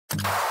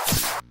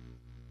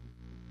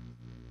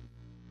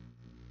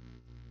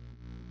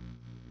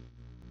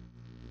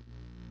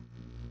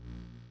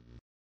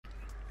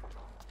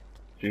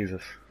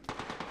Jesus.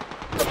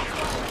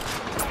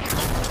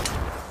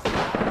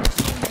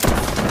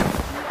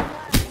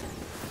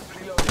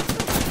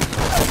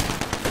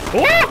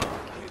 Woo!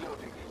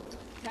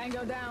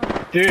 Tango down.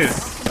 Dude.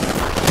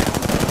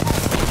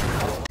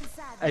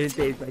 I didn't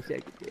save my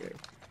secretary.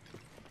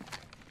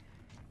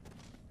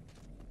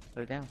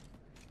 Put it down.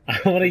 I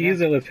want to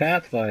use it with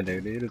Pathfinder,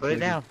 dude. Put it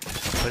down.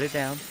 Put it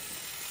down.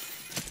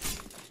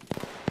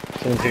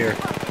 Someone's here.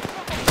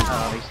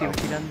 Oh, you see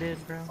what you done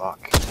did, bro?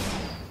 Fuck.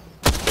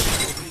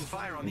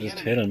 I just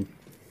hit him.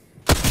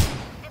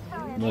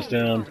 Almost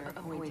down.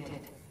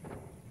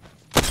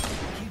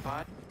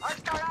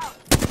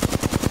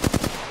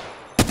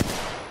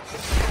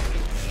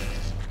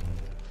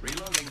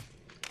 Reloading.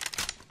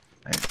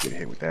 I didn't get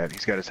hit with that.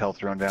 He's got his health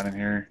thrown down in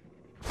here.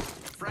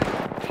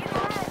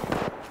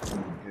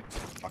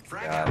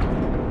 God.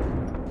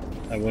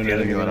 I went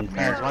in again.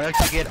 Guys, why don't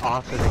you get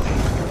off of the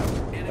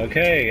game?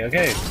 Okay,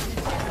 okay.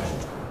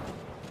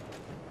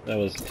 That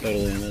was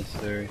totally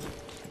unnecessary.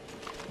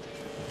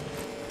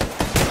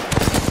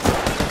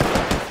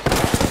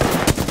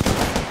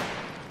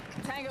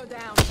 Tango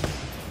down.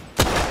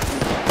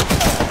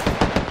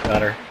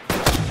 Got her.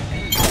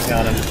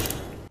 Got him.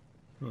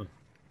 Huh.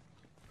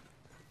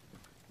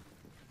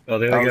 Oh,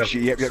 there we go.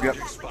 Yep.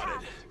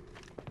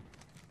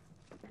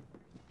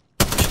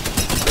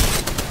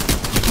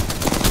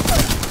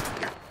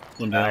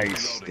 One down.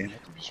 Nice. Damn it.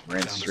 Just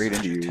ran straight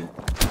into you.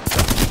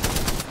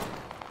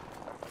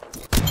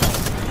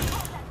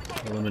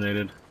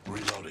 Eliminated.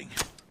 Reloading.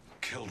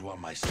 Killed one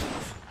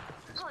myself.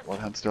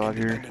 Bloodhound still out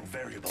here. Independent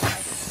variable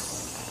added.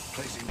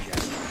 Placing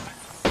gas trap.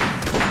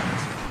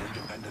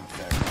 Independent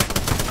variable.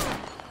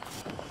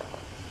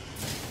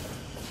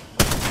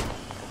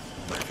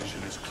 My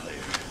vision is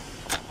clear.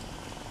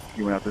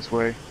 He went out this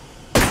way.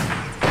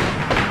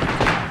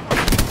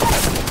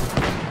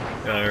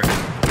 Got her.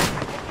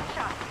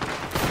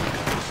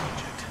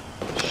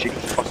 Shit,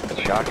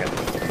 fucking shotgun. Dude.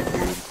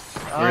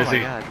 Oh Where is my he?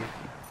 god.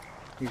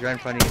 He's right in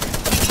front of you.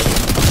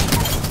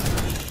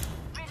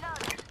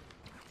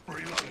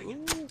 Reloading.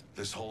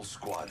 This whole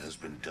squad has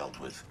been dealt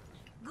with.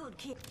 Good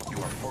kid. You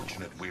are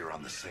fortunate we're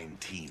on the same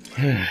team.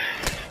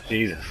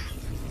 Jesus.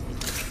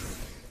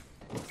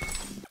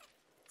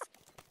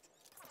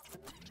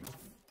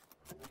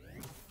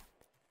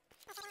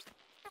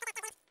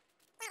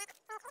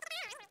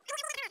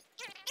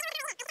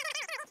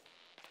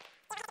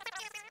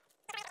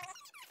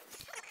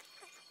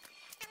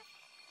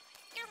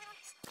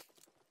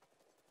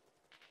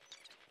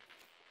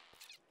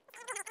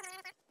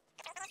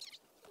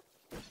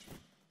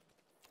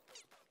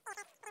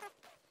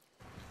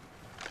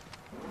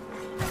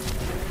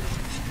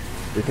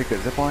 Did they take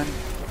that zip line?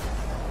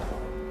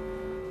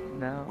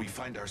 No. We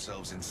find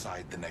ourselves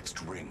inside the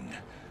next ring.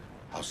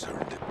 How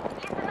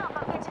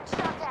serendipitous.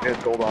 He has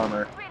gold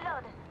armor.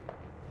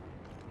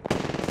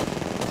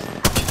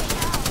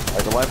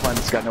 Like the lifeline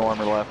has got no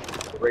armor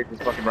left. The Wraith is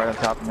fucking right on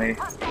top of me.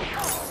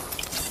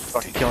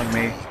 Fucking killing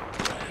me.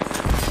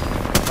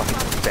 Fucking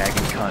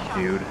bagging cunt,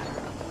 dude.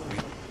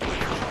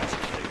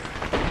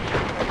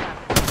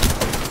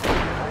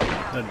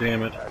 God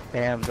damn it.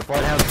 Damn, the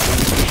bloodhound.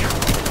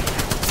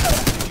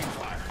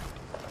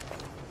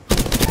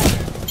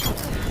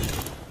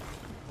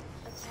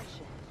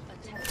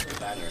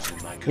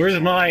 Where's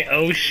my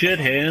oh shit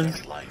hands?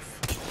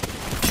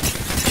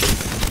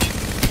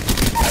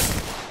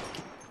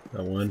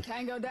 That one.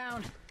 Tango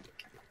down.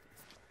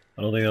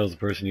 I don't think that was the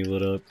person you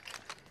lit up.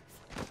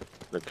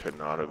 That could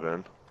not have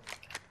been.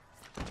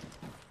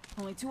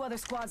 Only 2 other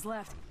squads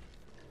left.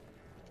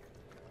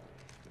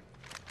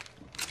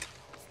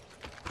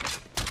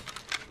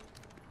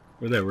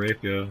 Where'd that Wraith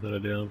go that I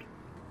downed?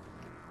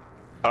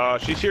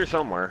 She's here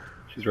somewhere.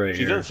 She's right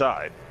She's here.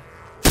 inside.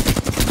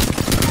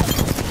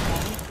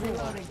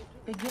 Reloading.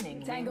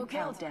 Beginning Tango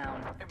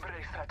countdown.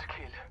 Embrace that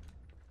kill.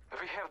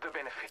 We have the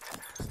benefit.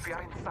 We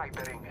are inside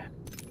the ring.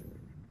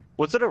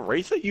 Was it a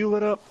race that you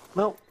lit up?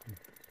 No.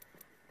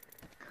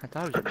 I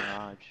thought it was a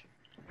mirage.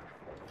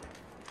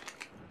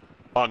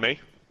 On me.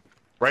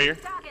 Right here.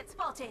 Target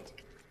spotted.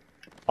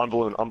 On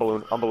balloon, on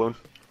balloon, on balloon.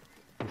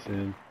 That's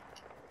him.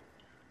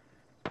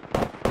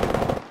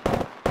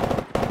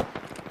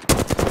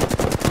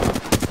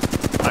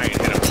 I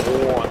ain't hit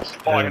him once.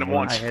 Oh, I hit him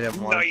once. I hit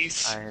him once.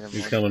 Nice. I hit him He's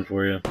once. coming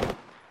for you.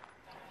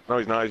 No,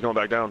 he's not. He's going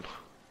back down.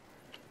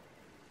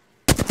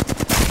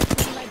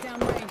 Light down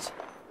range.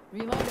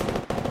 Reloading.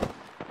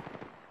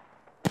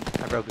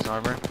 I broke his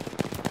armor.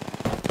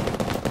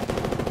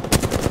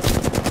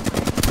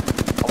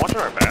 I'm watching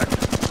our back.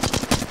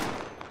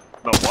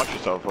 No, watch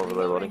yourself over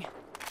there, buddy.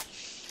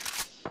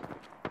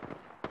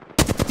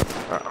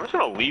 Alright, I'm just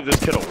gonna leave this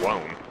kid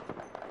alone.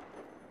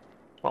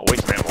 I'm not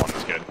wasting ammo on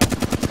this kid.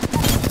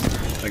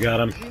 I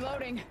got him.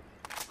 Reloading.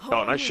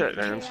 Oh, nice shit,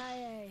 man.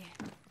 KIA.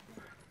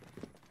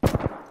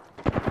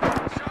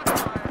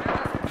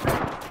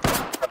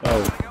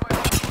 Oh.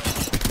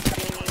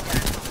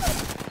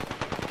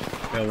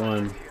 Got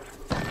one.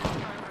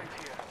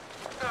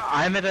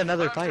 I'm at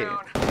another fight.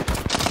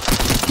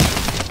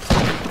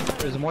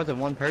 There's more than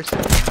one person.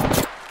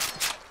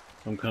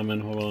 I'm coming,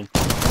 hold on.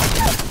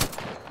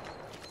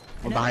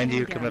 We're behind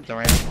you, coming up the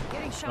ramp.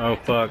 Getting shot. Oh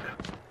fuck.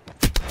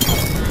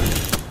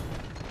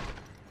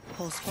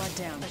 Whole squad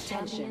down.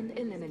 Champion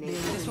eliminated.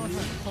 This one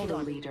hurt. Hold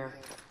on. Leader.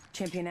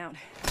 Champion out.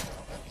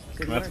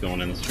 Good That's work.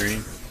 going in the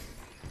stream.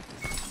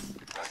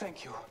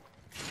 Thank you.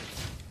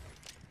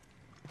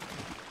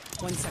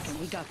 1 second,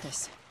 we got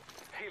this.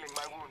 Healing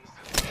my wounds.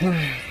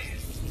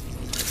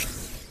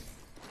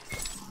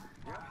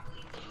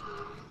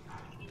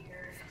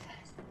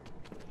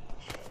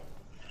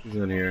 He's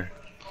in here.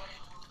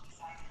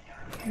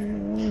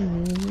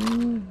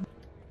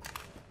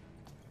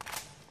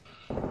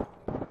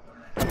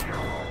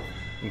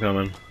 I'm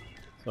coming.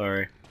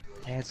 Sorry.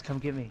 Hands, come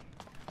get me.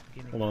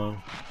 Get me. Hold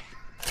on.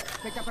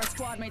 Pick up our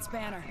squad mate's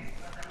banner.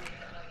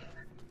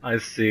 I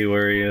see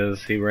where he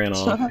is. He ran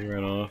off. He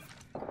ran off.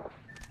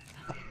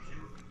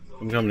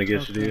 I'm coming to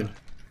get you, dude.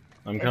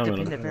 I'm coming.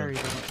 I'm coming. Popping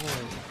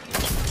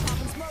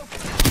smoke.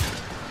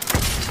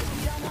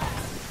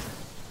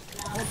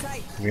 Hold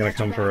tight. He's gonna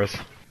come for us.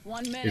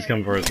 1 minute. He's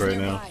coming for us right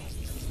now.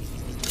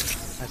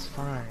 That's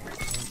fine. There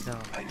you go.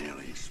 I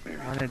nearly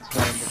experienced. Run into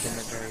my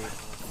independent variable.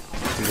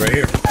 He's right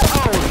here.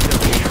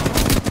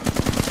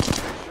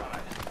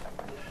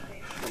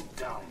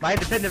 My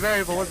independent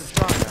variable wasn't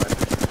strong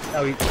enough.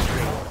 Oh, he's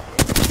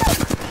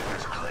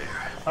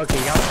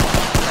okay, y'all.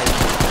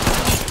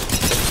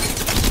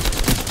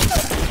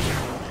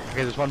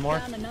 Okay, there's one more.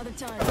 Down another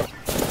target.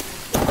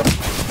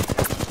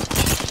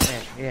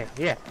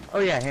 Yeah. Oh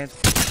yeah, hands.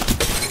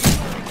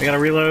 I gotta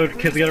reload.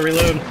 Kids gotta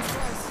reload.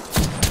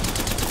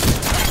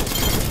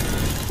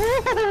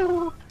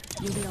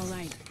 You'll be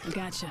alright. I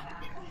gotcha.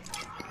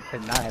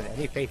 Did not have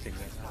any faith in me.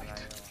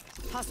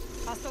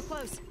 Hostile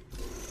close.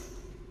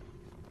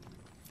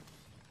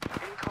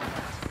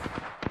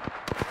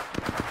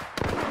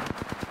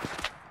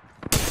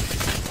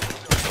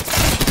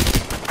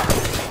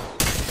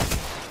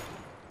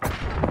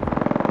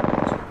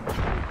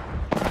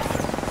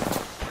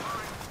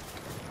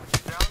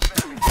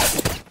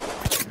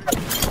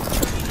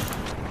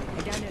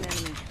 I downed an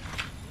enemy.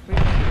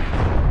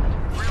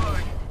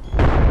 Reloading.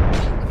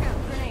 Look out,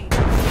 grenade.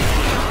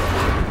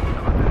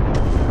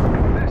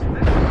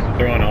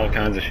 Throwing all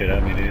kinds of shit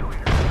at me, dude.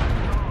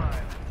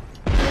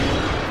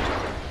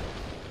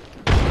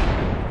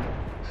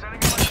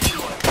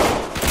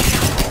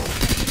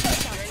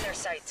 You're in their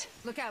sights.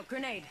 Look out,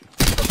 grenade.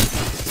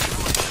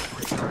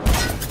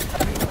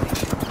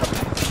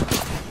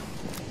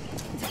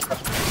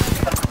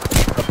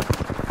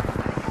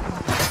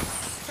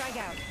 Frag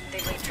out. They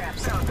laid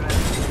traps.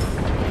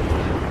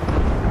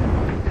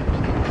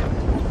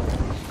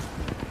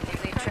 They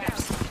laid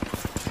traps.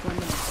 1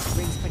 minute.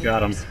 Rings pretty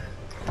Got him. close.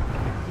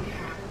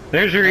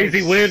 There's your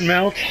easy win,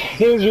 Melt.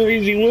 There's your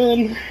easy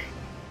win.